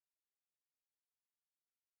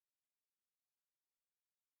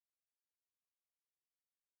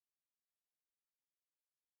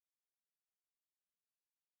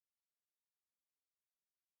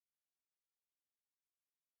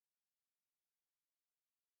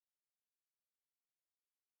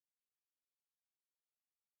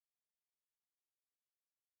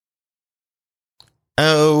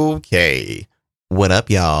Okay. What up,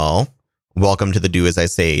 y'all? Welcome to the Do As I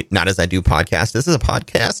Say, Not As I Do podcast. This is a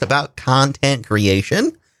podcast about content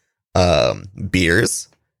creation, beers,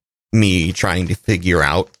 me trying to figure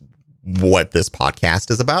out what this podcast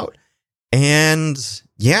is about. And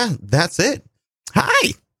yeah, that's it. Hi.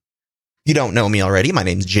 If you don't know me already, my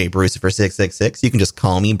name's Jay Brucifer666. You can just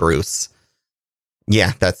call me Bruce.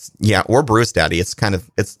 Yeah, or Bruce Daddy. It's kind of,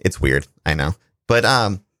 it's weird. I know. But,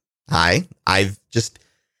 hi. I've just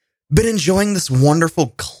been enjoying this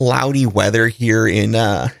wonderful cloudy weather here in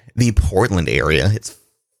the Portland area. It's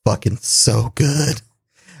fucking so good.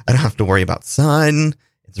 I don't have to worry about sun.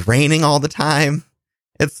 It's raining all the time.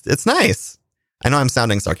 It's nice. I know I'm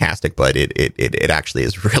sounding sarcastic, but it actually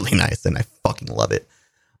is really nice, and I fucking love it.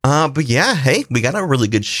 But yeah, hey, we got a really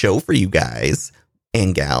good show for you guys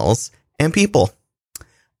and gals and people.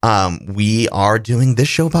 We are doing this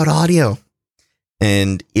show about audio.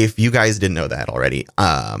 And if you guys didn't know that already,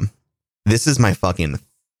 this is my fucking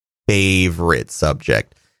favorite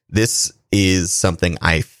subject. This is something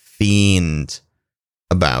I fiend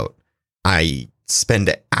about. I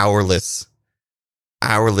spend hourless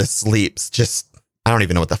sleeps. I don't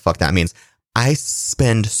even know what the fuck that means. I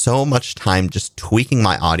spend so much time just tweaking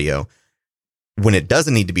my audio when it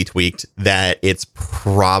doesn't need to be tweaked that it's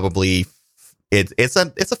probably it's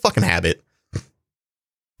a fucking habit.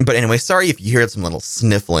 But anyway, sorry if you hear some little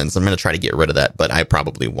snifflings. I'm going to try to get rid of that, but I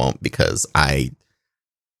probably won't because I'm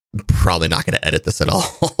probably not going to edit this at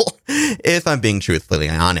all, if I'm being truthfully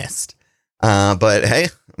honest. But hey,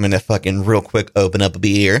 I'm going to fucking real quick open up a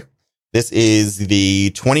beer. This is the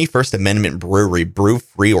 21st Amendment Brewery Brew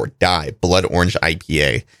Free or Die Blood Orange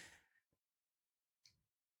IPA.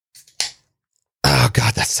 Oh,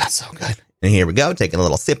 God, that sounds so good. And here we go, taking a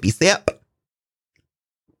little sippy sip.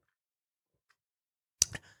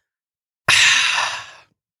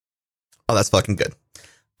 Oh, that's fucking good.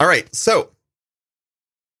 All right, so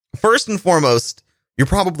first and foremost, you're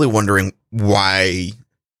probably wondering why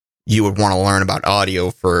you would want to learn about audio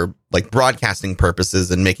for like broadcasting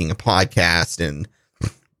purposes and making a podcast. And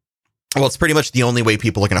well, it's pretty much the only way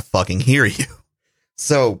people are going to fucking hear you.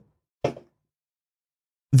 So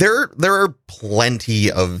there are plenty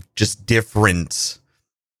of just different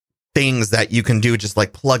things that you can do, just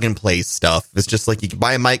like plug and play stuff. It's just like you can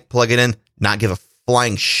buy a mic, plug it in, not give a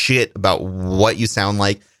flying shit about what you sound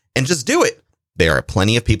like, and just do it. There are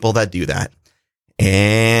plenty of people that do that,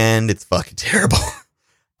 and it's fucking terrible.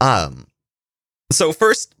 So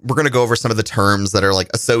first, we're going to go over some of the terms that are like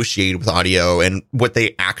associated with audio and what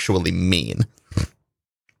they actually mean.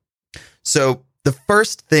 So the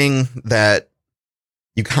first thing that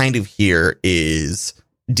you kind of hear is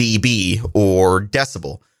dB or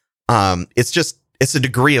decibel. It's a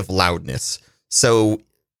degree of loudness. So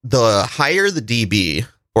the higher the dB,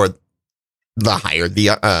 or the higher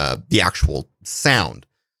the actual sound.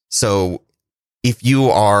 So if you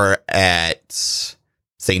are at,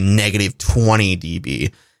 say, negative 20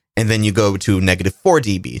 dB, and then you go to negative 4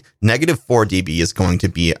 dB. Negative 4 dB is going to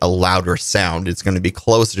be a louder sound. It's going to be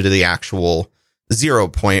closer to the actual 0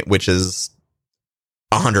 point, which is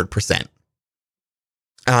 100%.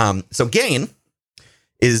 So gain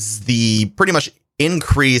is the pretty much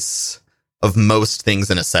increase of most things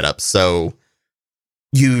in a setup. So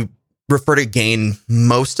you refer to gain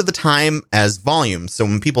most of the time as volume. So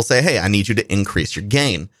when people say, hey, I need you to increase your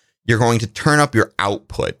gain, you're going to turn up your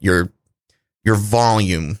output, your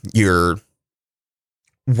volume,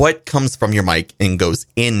 what comes from your mic and goes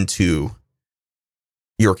into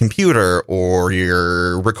your computer or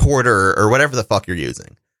your recorder or whatever the fuck you're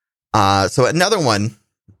using. So another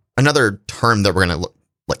term that we're going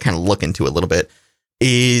to kind of look into a little bit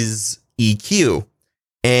is EQ.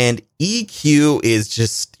 And EQ is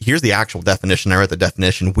just, here's the actual definition. I wrote the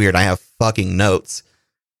definition. Weird. I have fucking notes.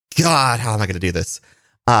 God, how am I going to do this?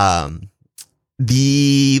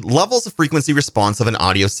 The levels of frequency response of an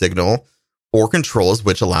audio signal or controls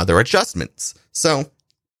which allow their adjustments. So,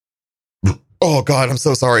 oh God, I'm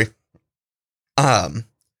so sorry. So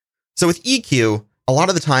with EQ, a lot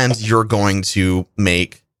of the times you're going to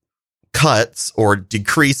make cuts or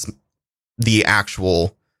decrease the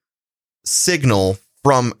actual signal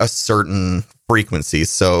from a certain frequency.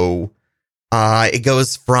 So, it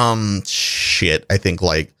goes from I think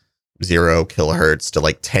like 0 kilohertz to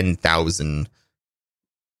like 10,000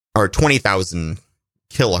 or 20,000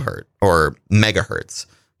 kilohertz or megahertz,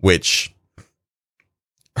 which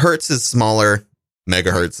hertz is smaller,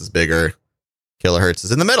 megahertz is bigger, kilohertz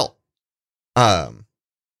is in the middle. I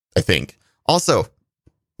think. Also,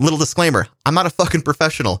 little disclaimer, I'm not a fucking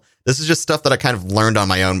professional. This is just stuff that I kind of learned on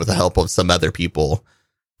my own with the help of some other people.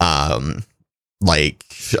 like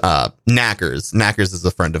Knackers. Knackers is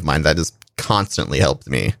a friend of mine that has constantly helped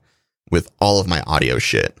me with all of my audio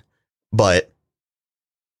shit. But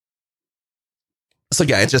so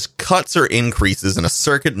yeah, it just cuts or increases in a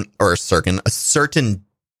certain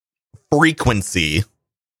frequency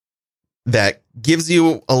that gives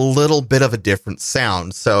you a little bit of a different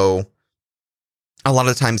sound. So a lot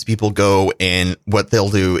of times people go and what they'll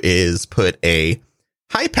do is put a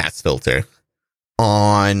high pass filter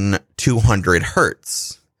on 200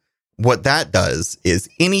 hertz. What that does is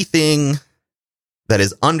anything that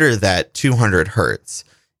is under that 200 hertz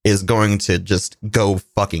is going to just go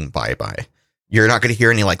fucking bye-bye. You're not going to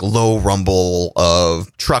hear any like low rumble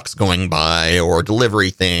of trucks going by or delivery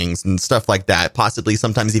things and stuff like that. Possibly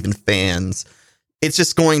sometimes even fans. It's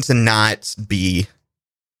just going to not be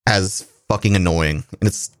as fucking annoying.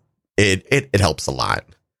 And it helps a lot.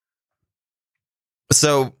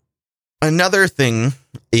 So another thing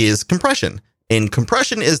is compression. And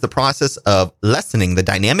compression is the process of lessening the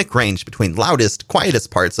dynamic range between loudest,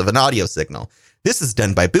 quietest parts of an audio signal. This is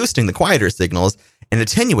done by boosting the quieter signals and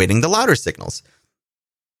attenuating the louder signals.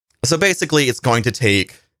 So basically, it's going to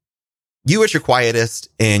take you at your quietest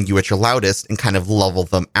and you at your loudest and kind of level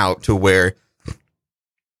them out to where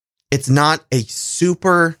it's not a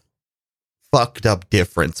super fucked up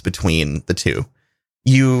difference between the two.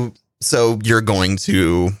 So you're going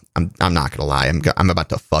to, I'm not going to lie, I'm about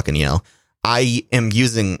to fucking yell. I am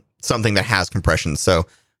using something that has compression. So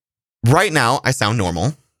right now I sound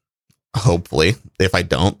normal. Hopefully, if I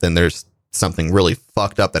don't, then there's something really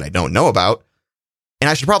fucked up that I don't know about. And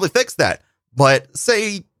I should probably fix that. But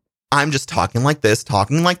say I'm just talking like this,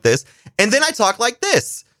 and then I talk like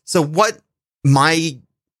this. So what my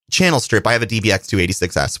channel strip, I have a DBX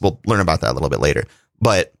 286S. We'll learn about that a little bit later.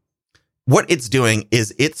 But what it's doing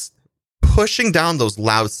is it's pushing down those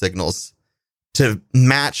loud signals to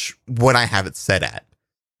match what I have it set at.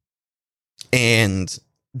 And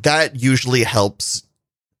that usually helps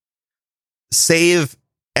save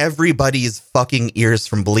everybody's fucking ears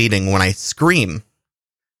from bleeding when I scream.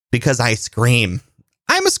 Because I scream.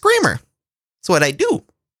 I'm a screamer. That's what I do.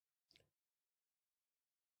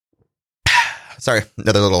 Sorry,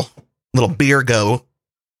 another little beer go.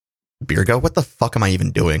 Beer go? What the fuck am I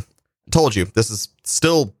even doing? I told you, I'm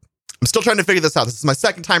still trying to figure this out. This is my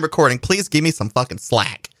second time recording. Please give me some fucking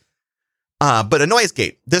slack. But a noise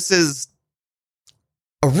gate. This is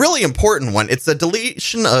a really important one. It's a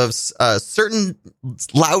deletion of certain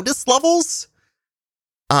loudest levels.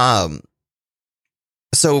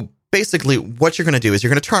 So basically what you're going to do is you're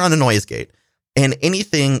going to turn on a noise gate, and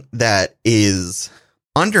anything that is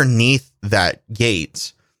underneath that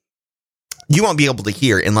gate, you won't be able to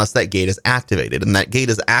hear unless that gate is activated. And that gate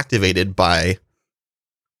is activated by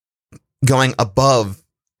going above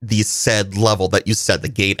the said level that you set the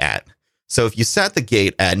gate at. So if you set the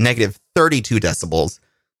gate at negative 32 decibels,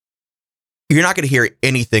 you're not going to hear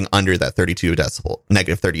anything under that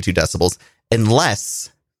negative 32 decibels,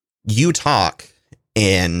 unless you talk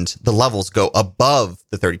and the levels go above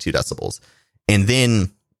the 32 decibels. And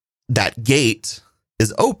then that gate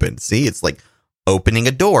is open. See, it's like opening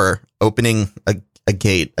a door, opening a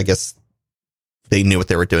gate. I guess they knew what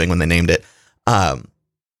they were doing when they named it.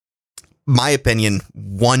 My opinion,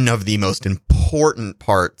 one of the most important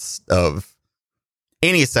parts of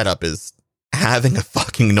any setup is having a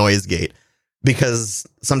fucking noise gate. Because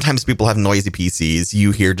sometimes people have noisy PCs.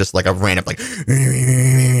 You hear just like a random like,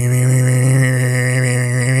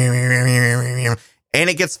 and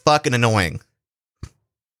it gets fucking annoying.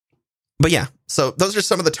 But yeah, so those are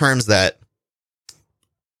some of the terms that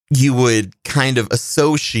you would kind of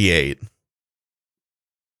associate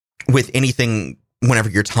with anything whenever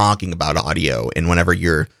you're talking about audio and whenever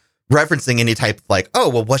you're referencing any type of like, oh,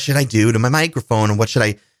 well, what should I do to my microphone?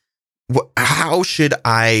 And how should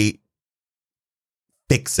I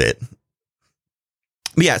fix it?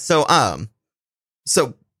 But yeah, so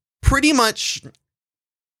pretty much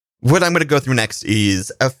what I'm going to go through next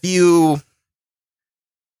is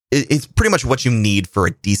it's pretty much what you need for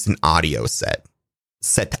a decent audio set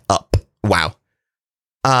up. Wow.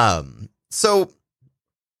 So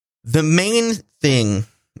the main thing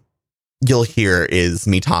you'll hear is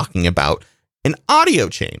me talking about an audio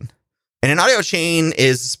chain. And an audio chain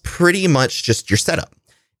is pretty much just your setup.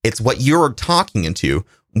 It's what you're talking into,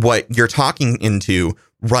 what you're talking into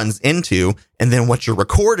runs into, and then what you're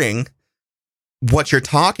recording, what you're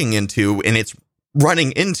talking into, and it's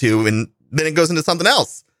running into, and then it goes into something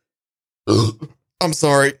else. I'm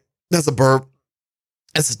sorry. That's a burp.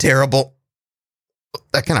 That's terrible.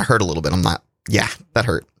 That kind of hurt a little bit. That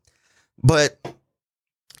hurt. But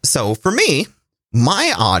so for me,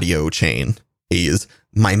 my audio chain is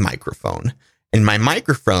my microphone. and my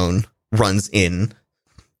microphone runs in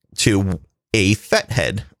to a FET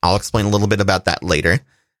head. I'll explain a little bit about that later.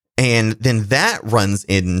 And then that runs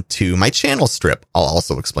into my channel strip. I'll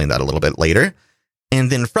also explain that a little bit later. And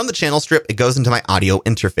then from the channel strip, it goes into my audio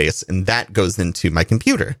interface, and that goes into my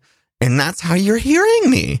computer. And that's how you're hearing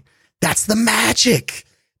me. That's the magic.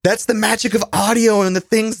 That's the magic of audio and the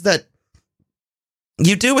things that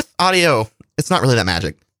you do with audio. It's not really that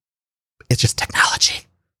magic. It's just technology.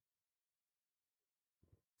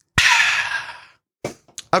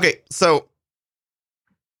 Okay, so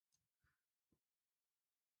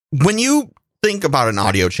when you think about an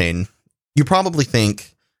audio chain, you probably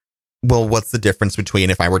think, well, what's the difference between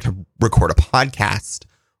if I were to record a podcast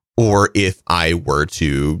or if I were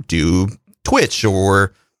to do Twitch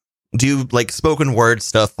or do like spoken word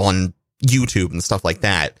stuff on YouTube and stuff like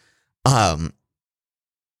that?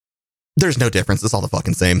 There's no difference. It's all the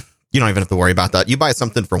fucking same. You don't even have to worry about that. You buy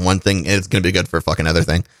something for one thing, and it's going to be good for a fucking other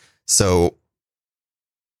thing. So,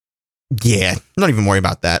 yeah, not even worry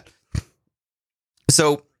about that.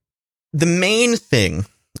 So, the main thing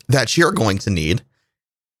that you're going to need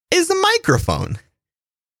is a microphone.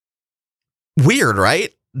 Weird,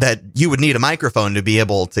 right? That you would need a microphone to be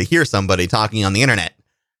able to hear somebody talking on the internet.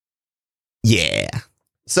 Yeah.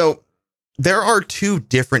 So, there are two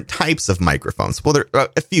different types of microphones. Well, there are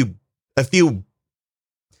a few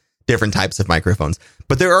different types of microphones,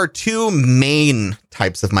 but there are two main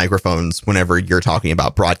types of microphones whenever you're talking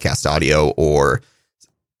about broadcast audio or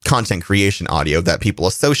content creation audio that people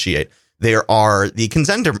associate. There are the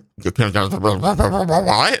condenser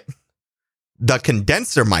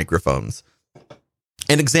microphones.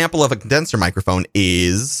 An example of a condenser microphone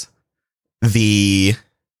is the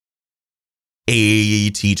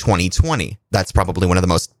AT2020. That's probably one of the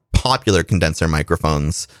most popular condenser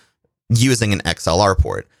microphones using an XLR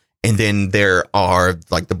port. And then there are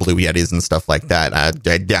like the Blue Yetis and stuff like that.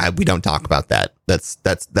 We don't talk about that.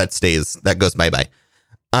 That goes bye-bye.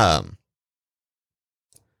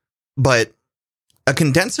 But a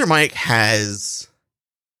condenser mic has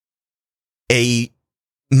a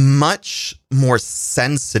much more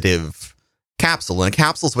sensitive capsule, and a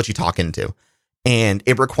capsule is what you talk into, and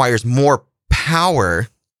it requires more power.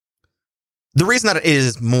 The reason that it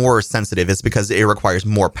is more sensitive is because it requires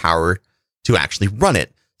more power to actually run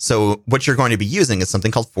it. So what you're going to be using is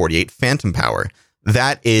something called 48 phantom power.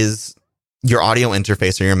 That is your audio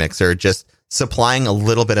interface or your mixer just supplying a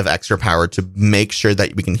little bit of extra power to make sure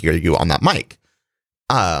that we can hear you on that mic.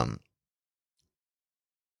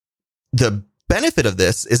 The benefit of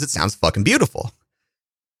this is it sounds fucking beautiful.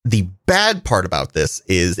 The bad part about this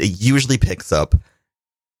is it usually picks up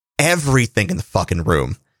everything in the fucking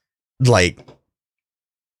room. Like,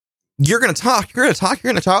 you're going to talk, you're going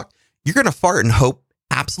to fart and hope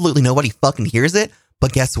absolutely nobody fucking hears it.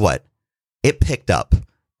 But guess what? It picked up.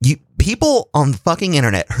 People on the fucking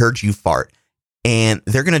internet heard you fart, and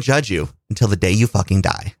they're going to judge you until the day you fucking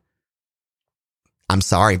die. I'm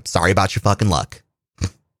sorry. Sorry about your fucking luck.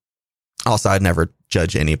 Also, I'd never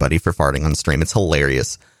judge anybody for farting on stream. It's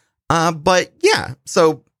hilarious. But yeah,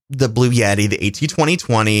 so the Blue Yeti, the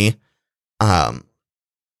AT2020,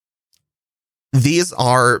 these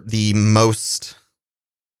are the most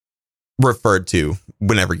referred to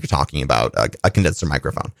whenever you're talking about a condenser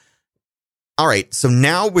microphone. All right, so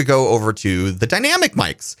now we go over to the dynamic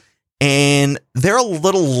mics, and they're a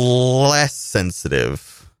little less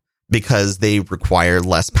sensitive because they require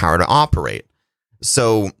less power to operate.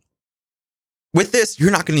 So with this,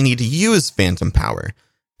 you're not going to need to use phantom power.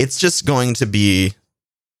 It's just going to be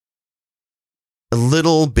a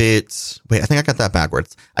little bit... Wait, I think I got that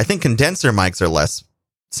backwards. I think condenser mics are less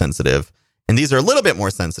sensitive, and these are a little bit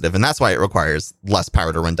more sensitive, and that's why it requires less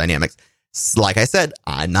power to run dynamics. Like I said,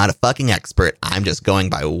 I'm not a fucking expert. I'm just going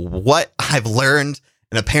by what I've learned,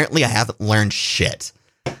 and apparently I haven't learned shit.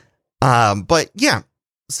 But yeah,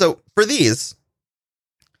 so for these,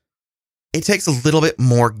 it takes a little bit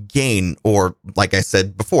more gain, or like I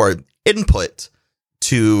said before, input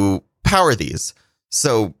to power these.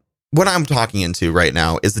 So what I'm talking into right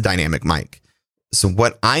now is the dynamic mic. So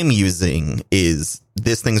what I'm using is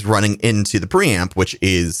this thing's running into the preamp, which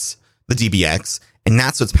is the DBX, and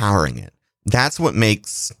that's what's powering it. That's what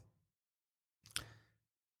makes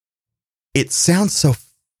it sound so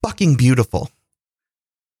fucking beautiful.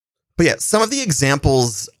 But yeah, some of the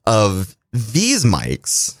examples of these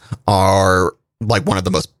mics are like one of the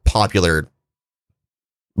most popular,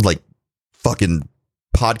 like, fucking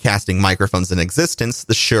podcasting microphones in existence,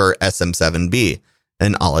 the Shure SM7B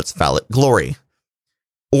in all its phallic glory.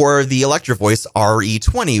 Or the Electro Voice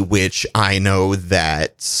RE20, which I know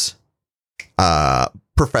that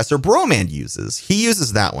Professor Broman uses. He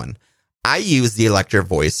uses that one. I use the Electro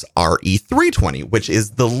Voice RE320, which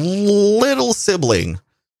is the little sibling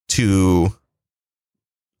to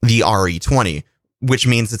the RE20, which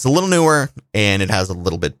means it's a little newer and it has a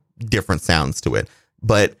little bit different sounds to it.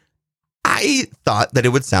 But I thought that it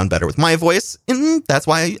would sound better with my voice, and that's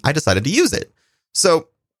why I decided to use it. So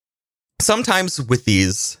sometimes with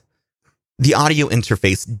these, the audio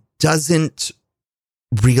interface doesn't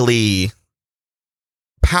really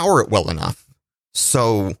power it well enough.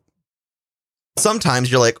 So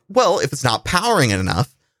sometimes you're like, well, if it's not powering it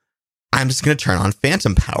enough, I'm just going to turn on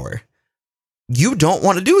phantom power. You don't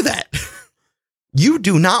want to do that. You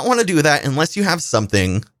do not want to do that unless you have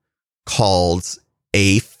something called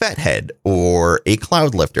a FET head or a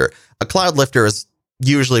cloud lifter. A cloud lifter is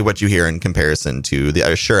usually what you hear in comparison to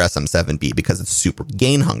the Shure SM7B because it's super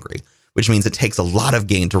gain hungry, which means it takes a lot of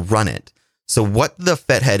gain to run it. So what the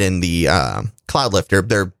FET head and the cloud lifter,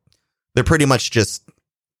 they're pretty much just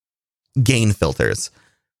gain filters.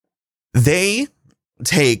 They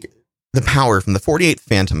take the power from the 48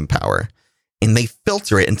 phantom power and they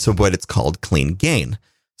filter it into what it's called clean gain.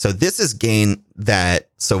 So this is gain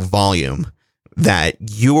volume that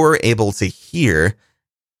you're able to hear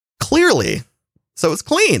clearly. So it's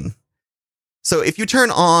clean. So if you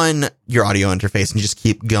turn on your audio interface and you just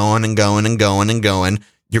keep going and going and going and going,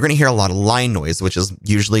 you're going to hear a lot of line noise, which is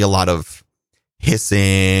usually a lot of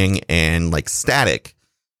hissing and like static.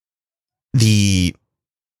 The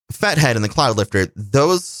FET head and the cloud lifter,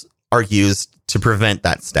 those are used to prevent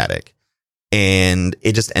that static. And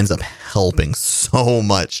it just ends up helping so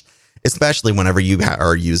much, especially whenever you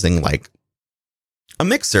are using like a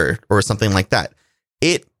mixer or something like that.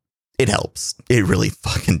 It helps. It really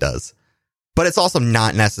fucking does. But it's also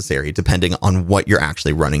not necessary depending on what you're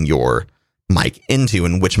actually running your mic into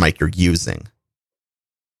and which mic you're using.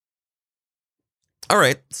 All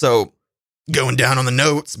right, so going down on the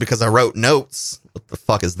notes because I wrote notes. What the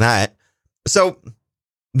fuck is that? So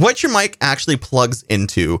what your mic actually plugs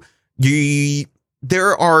into,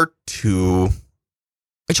 there are two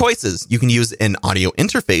choices. You can use an audio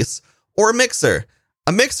interface or a mixer.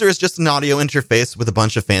 A mixer is just an audio interface with a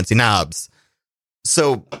bunch of fancy knobs.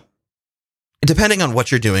 So depending on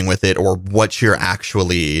what you're doing with it or what you're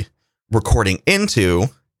actually recording into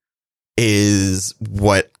is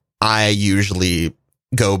what I usually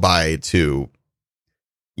go by to,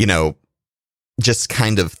 just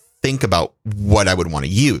kind of think about what I would want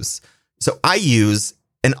to use. So I use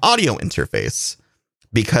an audio interface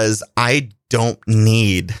because I don't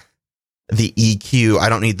need the EQ. I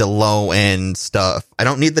don't need the low end stuff. I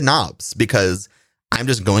don't need the knobs because I'm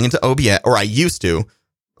just going into OBS, or I used to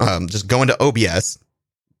just go into OBS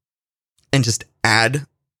and just add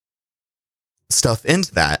stuff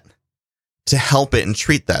into that to help it and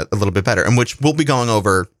treat that a little bit better, and which we'll be going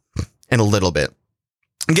over in a little bit.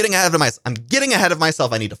 I'm getting ahead of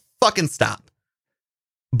myself. I need to fucking stop.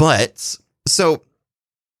 But so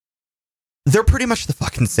they're pretty much the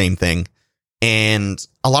fucking same thing. And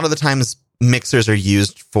a lot of the times mixers are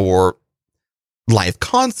used for live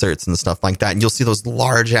concerts and stuff like that. And you'll see those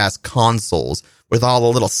large ass consoles with all the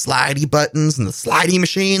little slidey buttons and the slidey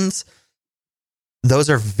machines. Those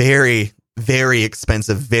are very, very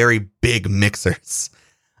expensive, very big mixers.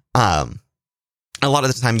 A lot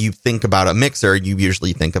of the time you think about a mixer, you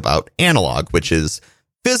usually think about analog, which is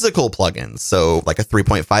physical plugins. So like a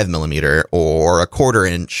 3.5 millimeter or a 1/4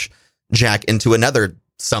 inch jack into another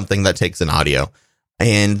something that takes an audio.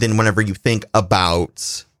 And then whenever you think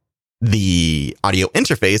about the audio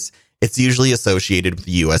interface, it's usually associated with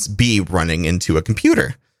USB running into a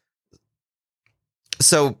computer.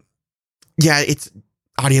 So yeah, it's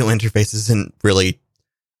audio interface isn't really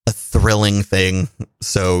a thrilling thing.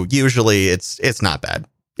 So usually it's not bad.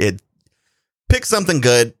 Pick something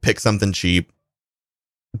good, pick something cheap,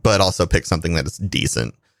 but also pick something that is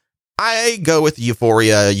decent. I go with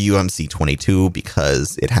Euphoria UMC22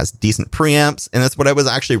 because it has decent preamps, and that's what I was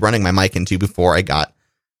actually running my mic into before I got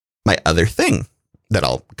my other thing that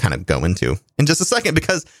I'll kind of go into in just a second,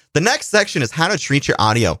 because the next section is how to treat your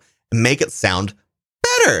audio and make it sound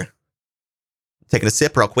better. Taking a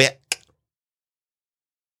sip real quick.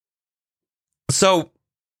 So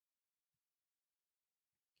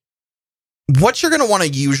what you're going to want to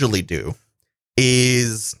usually do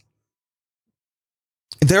is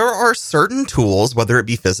there are certain tools, whether it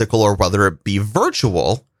be physical or whether it be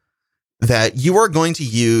virtual, that you are going to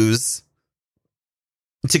use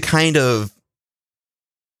to kind of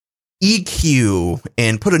EQ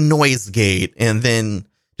and put a noise gate and then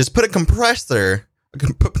just put a compressor,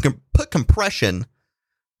 put compression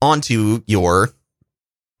onto your,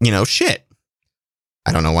 shit.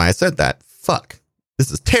 I don't know why I said that. Fuck.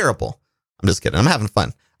 This is terrible. I'm just kidding. I'm having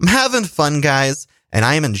fun. I'm having fun, guys, and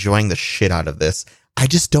I am enjoying the shit out of this. I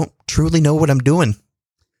just don't truly know what I'm doing.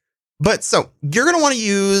 But so you're going to want to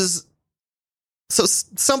use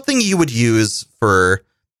something you would use for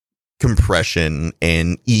compression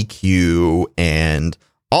and EQ and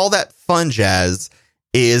all that fun jazz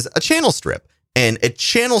is a channel strip. And a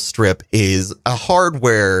channel strip is a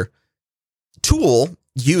hardware tool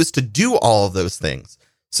used to do all of those things.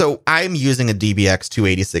 So I'm using a DBX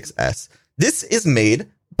 286S. This is made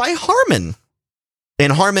by Harman.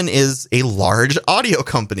 And Harman is a large audio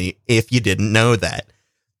company, if you didn't know that.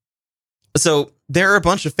 So there are a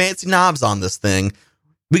bunch of fancy knobs on this thing.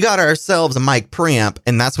 We got ourselves a mic preamp,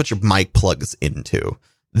 and that's what your mic plugs into.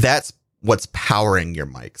 That's what's powering your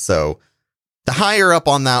mic. So the higher up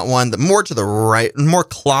on that one, the more to the right, more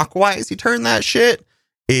clockwise you turn that shit,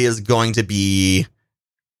 is going to be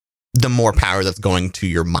the more power that's going to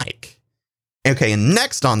your mic. Okay, and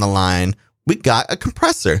next on the line, we got a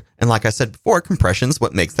compressor. And like I said before, compression is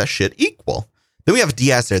what makes that shit equal. Then we have a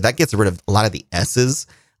de-esser. That gets rid of a lot of the S's.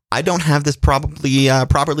 I don't have this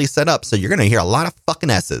properly set up, so you're going to hear a lot of fucking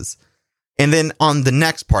S's. And then on the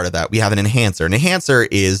next part of that, we have an enhancer. An enhancer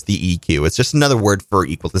is the EQ. It's just another word for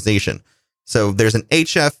equalization. So there's an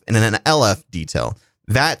HF and an LF detail.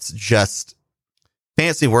 That's just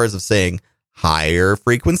fancy words of saying higher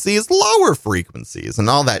frequencies, lower frequencies, and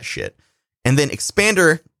all that shit. And then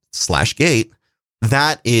expander / gate,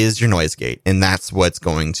 that is your noise gate. And that's what's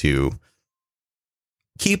going to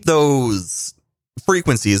keep those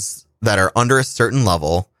frequencies that are under a certain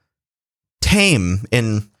level tame,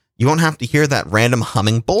 and you won't have to hear that random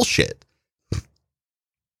humming bullshit.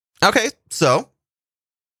 Okay, so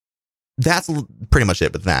that's pretty much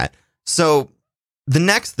it with that. So the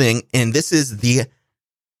next thing, and this is the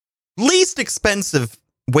least expensive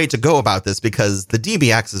way to go about this because the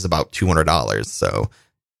DBX is about $200. So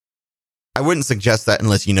I wouldn't suggest that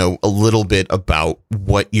unless you know a little bit about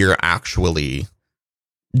what you're actually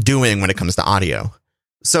doing when it comes to audio.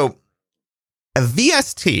 So a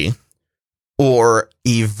VST, or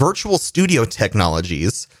a virtual studio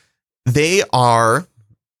technologies, they are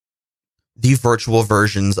the virtual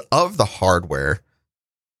versions of the hardware,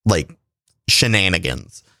 like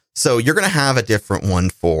shenanigans. So you're going to have a different one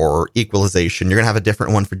for equalization. You're going to have a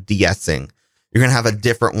different one for de-essing. You're going to have a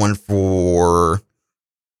different one for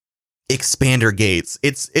expander gates.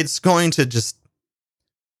 It's going to just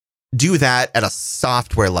do that at a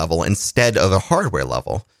software level instead of a hardware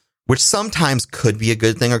level, which sometimes could be a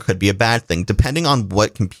good thing or could be a bad thing, depending on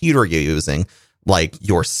what computer you're using, like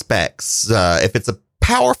your specs. If it's a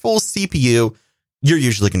powerful CPU, you're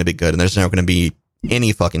usually going to be good, and there's not going to be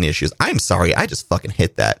any fucking issues. I'm sorry, I just fucking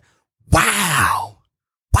hit that. Wow.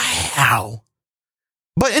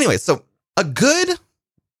 But anyway, so a good,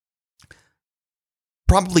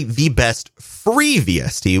 probably the best free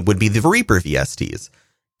VST would be the Reaper VSTs.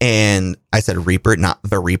 And I said Reaper, not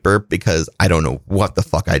the Reaper, because I don't know what the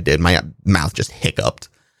fuck I did. My mouth just hiccuped.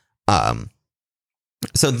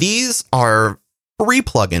 So these are free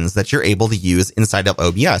plugins that you're able to use inside of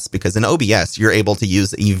OBS, because in OBS, you're able to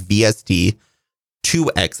use a VST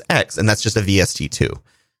 2XX, and that's just a VST2.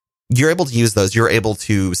 You're able to use those. You're able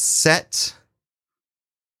to set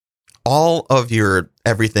all of your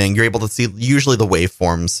everything. You're able to see usually the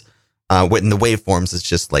waveforms. When the waveforms is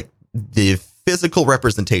just like the physical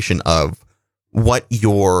representation of what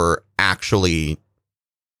your actually,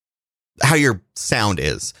 how your sound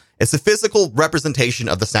is. It's a physical representation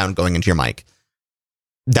of the sound going into your mic.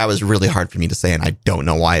 That was really hard for me to say, and I don't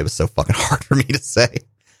know why it was so fucking hard for me to say.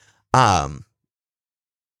 But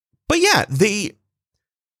yeah, there's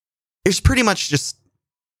pretty much just,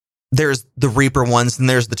 there's the Reaper ones, and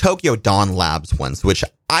there's the Tokyo Dawn Labs ones, which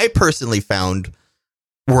I personally found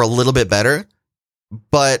were a little bit better,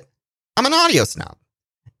 but I'm an audio snob,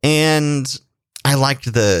 and I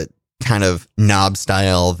liked the kind of knob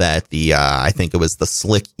style that the, I think it was the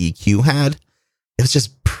Slick EQ had. It was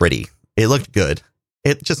just pretty. It looked good.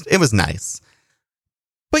 It was nice.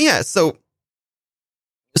 But yeah, so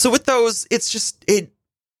with those, it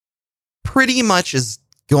pretty much is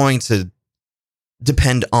going to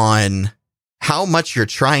depend on how much you're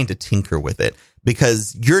trying to tinker with it,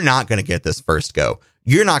 because you're not going to get this first go.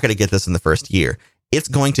 You're not going to get this in the first year. It's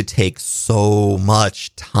going to take so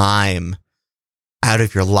much time out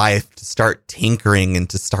of your life to start tinkering and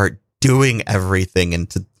to start doing everything and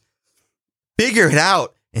to figure it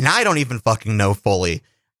out. And I don't even fucking know fully.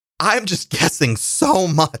 I'm just guessing so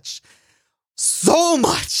much. So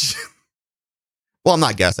much. Well, I'm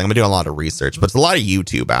not guessing. I'm going to do a lot of research, but it's a lot of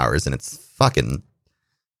YouTube hours, and it's fucking,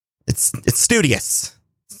 it's studious.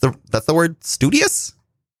 That's the word? Studious?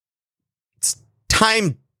 It's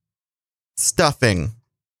time stuffing.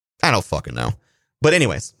 I don't fucking know. But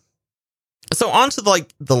anyways, so on to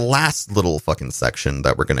the last little fucking section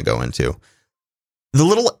that we're going to go into. The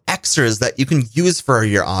little extras that you can use for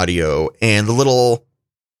your audio and the little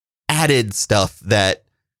added stuff that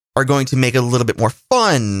are going to make it a little bit more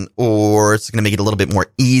fun, or it's going to make it a little bit more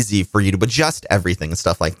easy for you to adjust everything and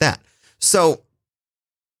stuff like that. So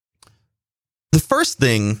the first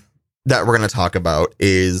thing that we're going to talk about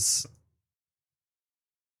is,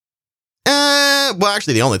 well,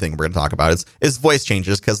 actually the only thing we're going to talk about is voice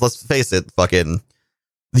changes. Cause let's face it, fucking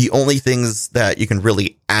the only things that you can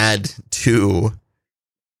really add to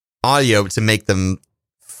audio to make them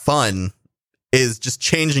fun is just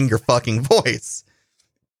changing your fucking voice.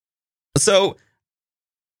 So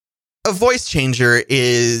a voice changer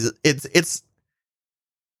is it's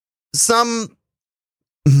some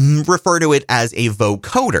refer to it as a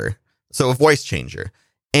vocoder. So a voice changer.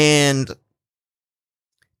 And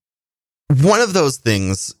one of those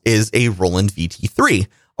things is a Roland VT3.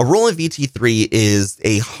 A Roland VT3 is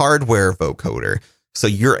a hardware vocoder. So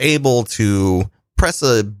you're able to press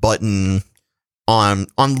a button on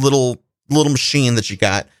little machine that you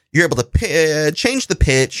got. You're able to change the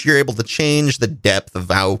pitch. You're able to change the depth of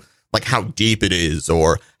how deep it is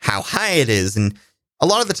or how high it is. And a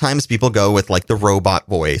lot of the times people go with like the robot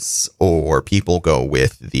voice, or people go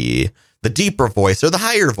with the deeper voice or the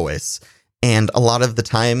higher voice. And a lot of the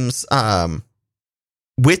times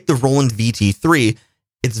with the Roland VT3,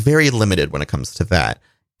 it's very limited when it comes to that.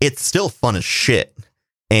 It's still fun as shit.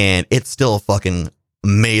 And it's still fucking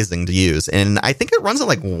amazing to use. And I think it runs at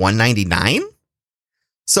like $199.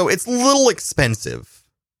 So it's a little expensive.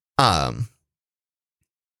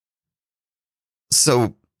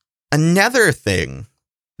 So another thing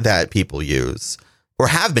that people use or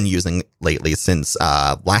have been using lately since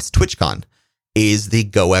last TwitchCon is the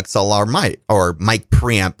Go XLR mic or mic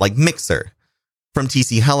preamp like mixer from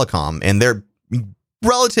TC Helicom. And they're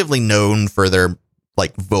relatively known for their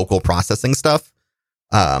like vocal processing stuff.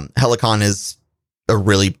 Helicon is a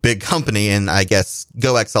really big company, and I guess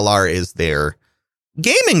Go XLR is their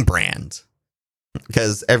gaming brand,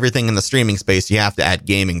 because everything in the streaming space you have to add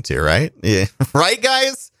gaming to, right? Yeah. Right,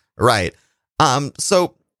 guys? Right.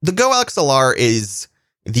 So the Go XLR is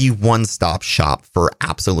the one-stop shop for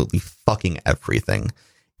absolutely fucking everything.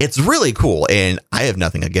 It's really cool, and I have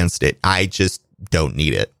nothing against it. I just don't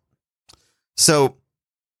need it. So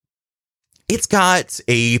it's got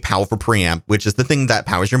a powerful preamp, which is the thing that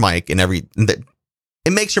powers your mic and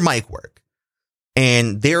it makes your mic work.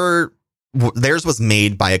 And theirs was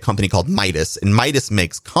made by a company called Midas, and Midas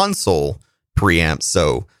makes console preamps.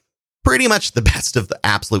 So pretty much the best of the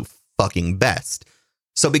absolute fucking best.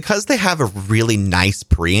 So because they have a really nice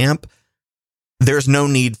preamp, there's no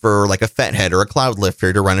need for like a Fethead or a Cloud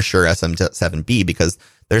Lifter to run a Shure SM7B, because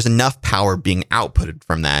there's enough power being outputted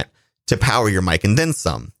from that to power your mic and then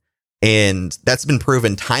some. And that's been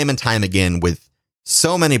proven time and time again with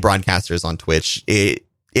so many broadcasters on Twitch.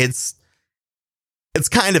 It's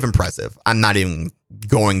kind of impressive. I'm not even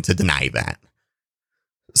going to deny that.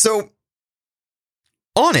 So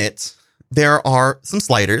on it, there are some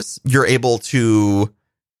sliders. You're able to,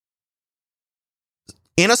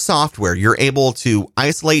 in a software, you're able to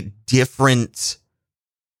isolate different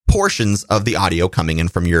portions of the audio coming in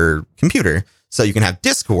from your computer. So you can have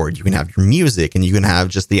Discord, you can have your music, and you can have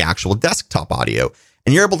just the actual desktop audio.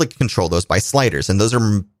 And you're able to control those by sliders. And those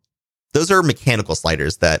are mechanical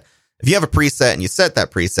sliders that if you have a preset and you set that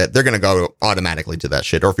preset, they're going to go automatically to that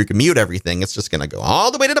shit. Or if you can mute everything, it's just going to go all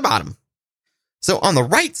the way to the bottom. So on the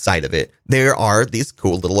right side of it, there are these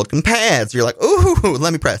cool little looking pads. You're like, ooh,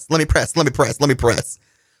 let me press.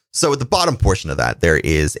 So at the bottom portion of that, there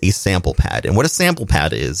is a sample pad. And what a sample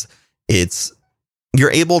pad is,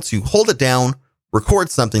 you're able to hold it down, record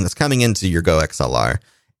something that's coming into your Go XLR,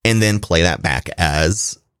 and then play that back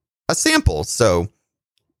as a sample. So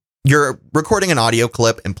you're recording an audio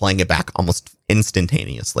clip and playing it back almost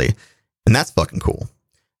instantaneously. And that's fucking cool.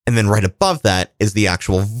 And then right above that is the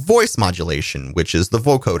actual voice modulation, which is the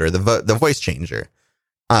vocoder, the voice changer.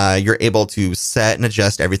 You're able to set and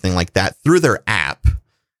adjust everything like that through their app,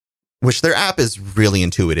 which their app is really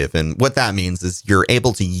intuitive. And what that means is you're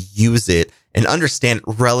able to use it and understand it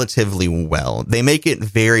relatively well. They make it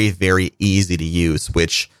very, very easy to use,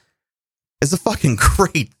 which is a fucking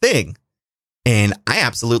great thing. And I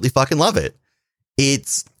absolutely fucking love it.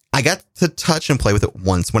 I got to touch and play with it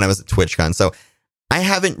once when I was at TwitchCon, so I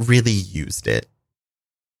haven't really used it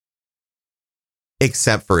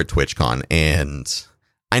except for at TwitchCon. And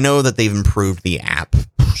I know that they've improved the app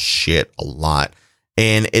a lot.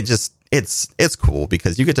 And it's cool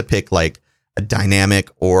because you get to pick like a dynamic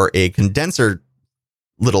or a condenser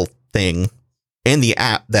little thing in the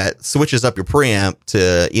app that switches up your preamp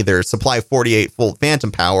to either supply 48 volt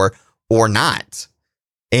phantom power or not.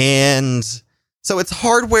 And so it's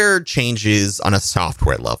hardware changes on a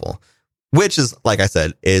software level, which is, like I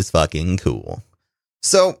said, is fucking cool.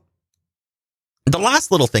 So the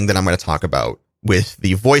last little thing that I'm going to talk about with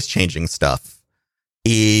the voice changing stuff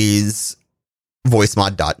is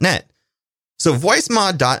voicemod.net. So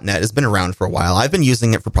voicemod.net has been around for a while. I've been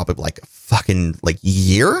using it for probably like a fucking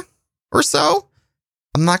year or so.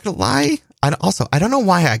 I'm not going to lie. I don't know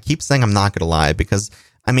why I keep saying I'm not going to lie, because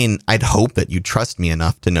I mean, I'd hope that you trust me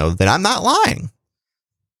enough to know that I'm not lying.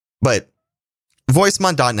 But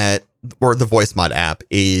voicemod.net, or the VoiceMod app,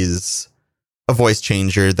 is a voice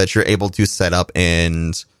changer that you're able to set up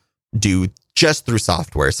and do just through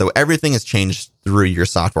software. So everything is changed through your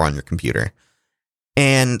software on your computer.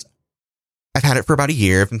 And I've had it for about a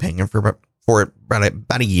year. I've been paying for it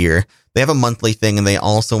about a year. They have a monthly thing, and they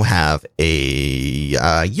also have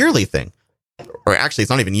a yearly thing. Or actually,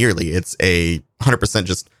 it's not even yearly. It's a 100%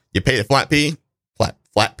 just, you pay the flat fee.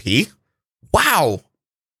 Wow.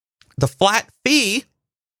 The flat fee,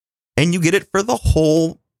 and you get it for the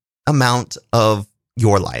whole amount of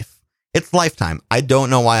your life. It's lifetime. I don't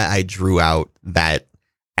know why I drew out that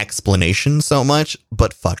explanation so much,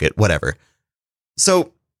 but fuck it, whatever.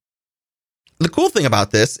 So the cool thing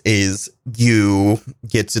about this is you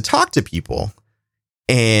get to talk to people,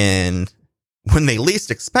 and when they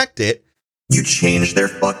least expect it, you change their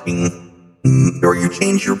you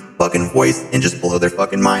change your fucking voice and just blow their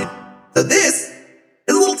fucking mind. So this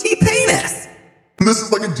is a little T-Pain-esque. This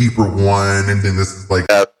is like a deeper one, and then this is like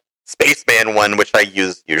a Spaceman one, which I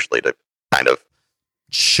use usually to kind of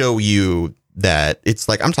show you that it's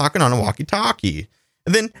like I'm talking on a walkie-talkie.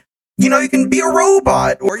 And then, you know, you can be a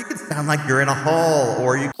robot, or you can sound like you're in a hall,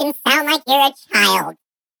 or you can sound like you're a child,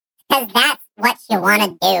 because that's what you want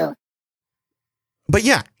to do. But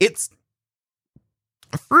yeah, it's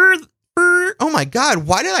for oh my god,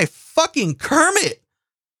 why did I fucking Kermit?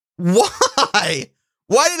 Why?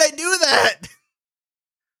 Why did I do that?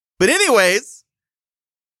 But anyways,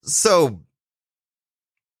 so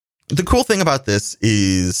the cool thing about this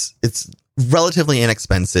is it's relatively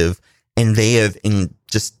inexpensive, and they've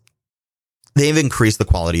increased the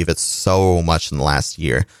quality of it so much in the last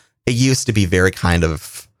year. It used to be very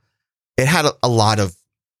it had a lot of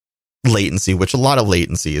latency, which a lot of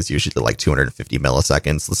latency is usually like 250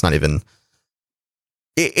 milliseconds. It's not even,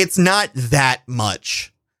 it's not that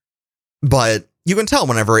much, but you can tell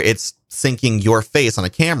whenever it's syncing your face on a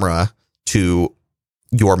camera to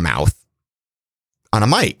your mouth on a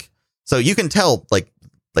mic. So you can tell like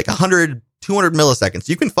 100, 200 milliseconds.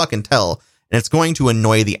 You can fucking tell, and it's going to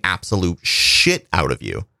annoy the absolute shit out of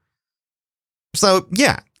you. So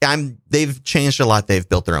yeah, they've changed a lot. They've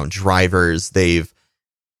built their own drivers. They've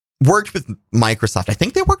worked with Microsoft. I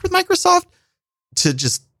think they worked with Microsoft to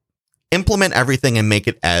just implement everything and make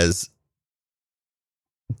it as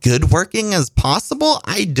good working as possible.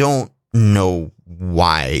 I don't know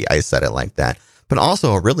why I said it like that. But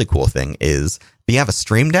also a really cool thing is they have a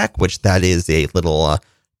Stream Deck, which that is a little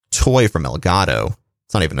toy from Elgato.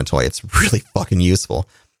 It's not even a toy. It's really fucking useful.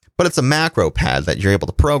 But it's a macro pad that you're able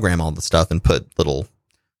to program all the stuff and put little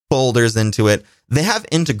folders into it. They have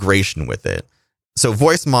integration with it. So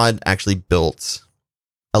VoiceMod actually built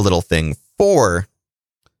a little thing for,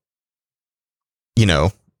 you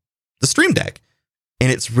know, the Stream Deck.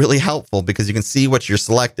 And it's really helpful because you can see what you're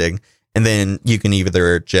selecting, and then you can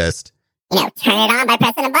either just, you know, turn it on by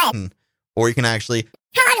pressing a button, or you can actually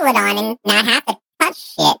toggle it on and not have to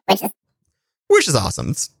touch shit, which is awesome.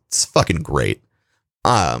 It's fucking great.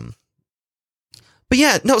 But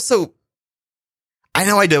yeah, no, so I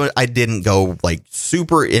know I didn't go like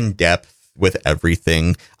super in depth with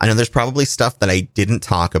everything. I know there's probably stuff that I didn't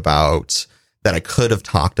talk about that I could have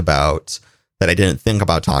talked about that I didn't think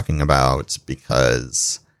about talking about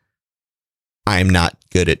because I'm not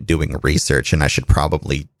good at doing research, and I should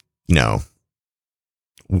probably, you know,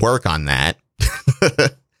 work on that.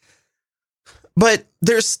 But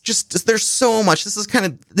there's so much.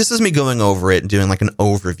 This is me going over it and doing like an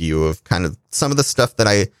overview of kind of some of the stuff that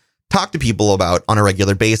I talk to people about on a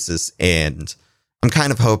regular basis. And I'm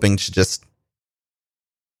kind of hoping to just,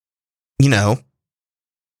 you know,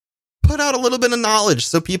 put out a little bit of knowledge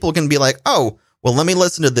so people can be like, oh, well, let me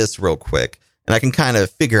listen to this real quick. And I can kind of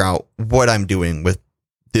figure out what I'm doing with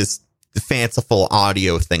this fanciful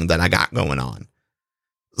audio thing that I got going on.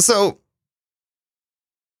 So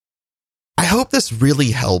I hope this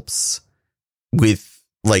really helps with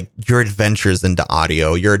like your adventures into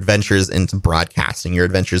audio, your adventures into broadcasting, your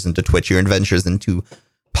adventures into Twitch, your adventures into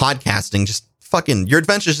podcasting, just fucking your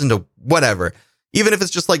adventures into whatever. Even if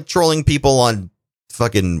it's just like trolling people on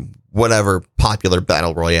fucking whatever popular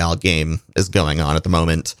battle royale game is going on at the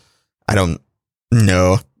moment. I don't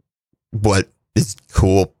know what is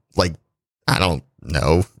cool. Like, I don't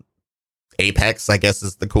know. Apex, I guess,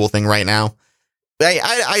 is the cool thing right now.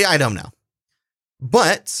 I don't know.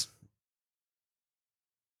 But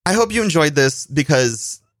I hope you enjoyed this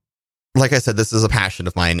because, like I said, this is a passion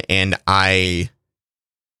of mine, and I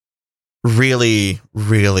really,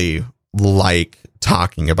 really like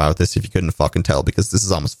talking about this, if you couldn't fucking tell, because this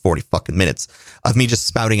is almost 40 fucking minutes of me just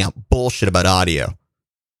spouting out bullshit about audio.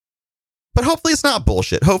 But hopefully it's not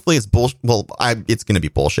bullshit. Hopefully it's bullshit. Well, it's going to be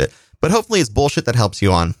bullshit, but hopefully it's bullshit that helps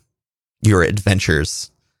you on your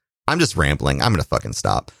adventures. I'm just rambling. I'm going to fucking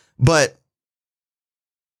stop. But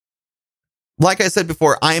like I said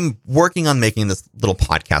before, I'm working on making this little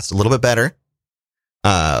podcast a little bit better.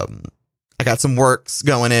 I got some works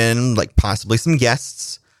going in, like possibly some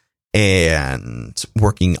guests, and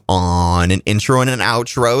working on an intro and an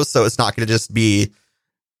outro. So it's not going to just be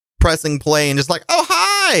pressing play and just like, oh,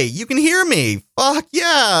 hi, you can hear me. Fuck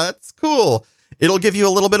yeah, that's cool. It'll give you a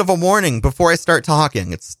little bit of a warning before I start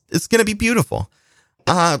talking. It's going to be beautiful.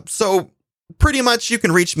 So pretty much you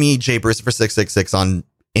can reach me, JBruce666, on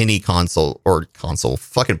any console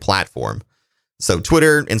fucking platform. So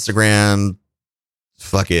Twitter, Instagram,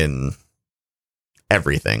 fucking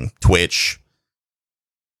everything. Twitch.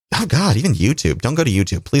 Oh God, even YouTube. Don't go to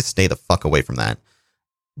YouTube. Please stay the fuck away from that.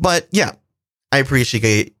 But yeah, I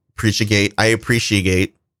appreciate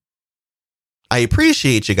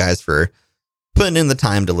you guys for putting in the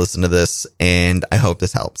time to listen to this, and I hope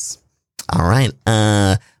this helps. All right.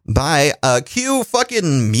 Bye. Cue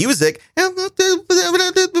fucking music.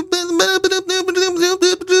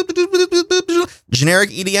 Generic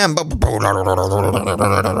EDM.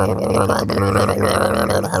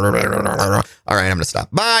 All right, I'm gonna stop.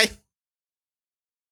 Bye.